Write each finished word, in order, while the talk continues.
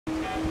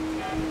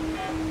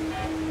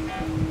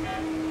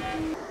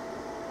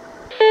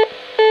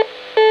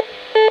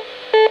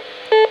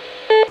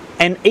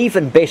an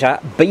even better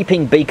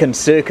beeping beacon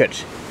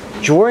circuit,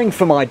 drawing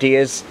from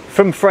ideas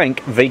from Frank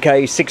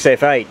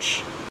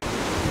VK6FH.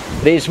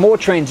 There's more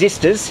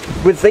transistors,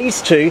 with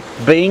these two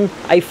being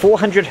a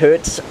 400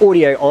 Hz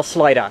audio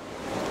oscillator.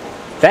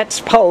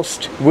 That's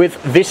pulsed with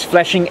this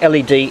flashing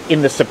LED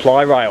in the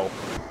supply rail.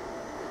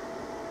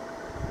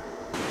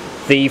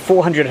 The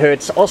 400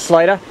 Hz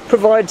oscillator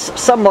provides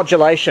some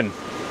modulation.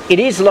 It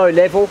is low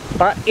level,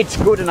 but it's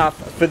good enough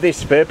for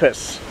this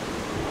purpose.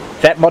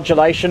 That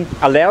modulation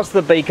allows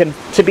the beacon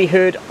to be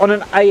heard on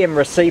an AM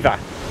receiver,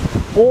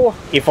 or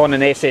if on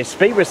an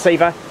SSB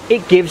receiver,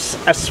 it gives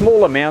a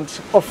small amount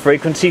of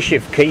frequency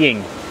shift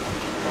keying.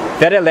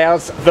 That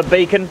allows the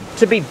beacon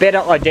to be better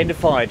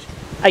identified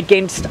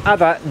against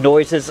other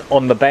noises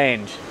on the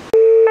band.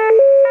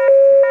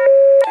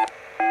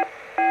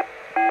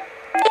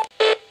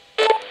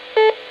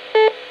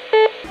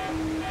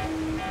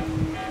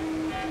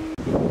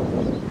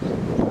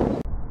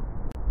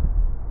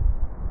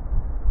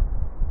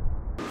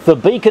 The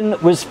beacon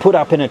was put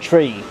up in a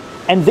tree,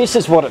 and this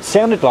is what it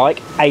sounded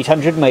like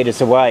 800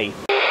 metres away.